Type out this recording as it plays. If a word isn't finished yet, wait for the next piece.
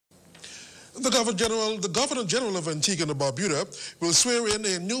The Governor General of Antigua and Barbuda will swear in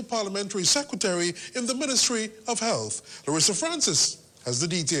a new parliamentary secretary in the Ministry of Health. Larissa Francis has the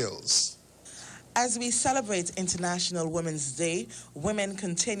details. As we celebrate International Women's Day, women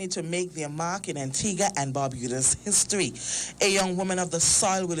continue to make their mark in Antigua and Barbuda's history. A young woman of the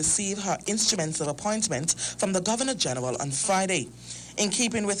soil will receive her instruments of appointment from the Governor General on Friday. In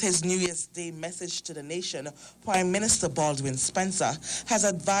keeping with his New Year's Day message to the nation, Prime Minister Baldwin Spencer has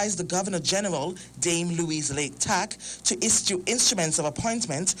advised the Governor General, Dame Louise Lake Tack, to issue instruments of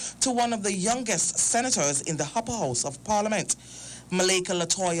appointment to one of the youngest senators in the upper house of Parliament. Malika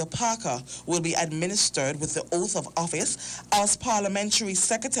Latoya Parker will be administered with the oath of office as Parliamentary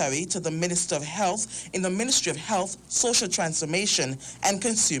Secretary to the Minister of Health in the Ministry of Health, Social Transformation and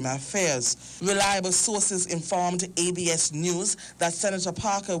Consumer Affairs. Reliable sources informed ABS News that Senator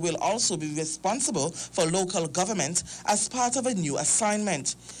Parker will also be responsible for local government as part of a new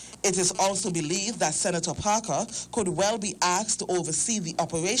assignment. It is also believed that Senator Parker could well be asked to oversee the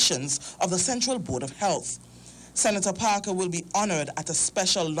operations of the Central Board of Health. Senator Parker will be honored at a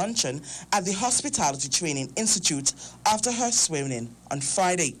special luncheon at the Hospitality Training Institute after her swearing-in on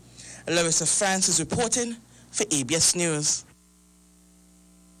Friday. Larissa Francis reporting for ABS News.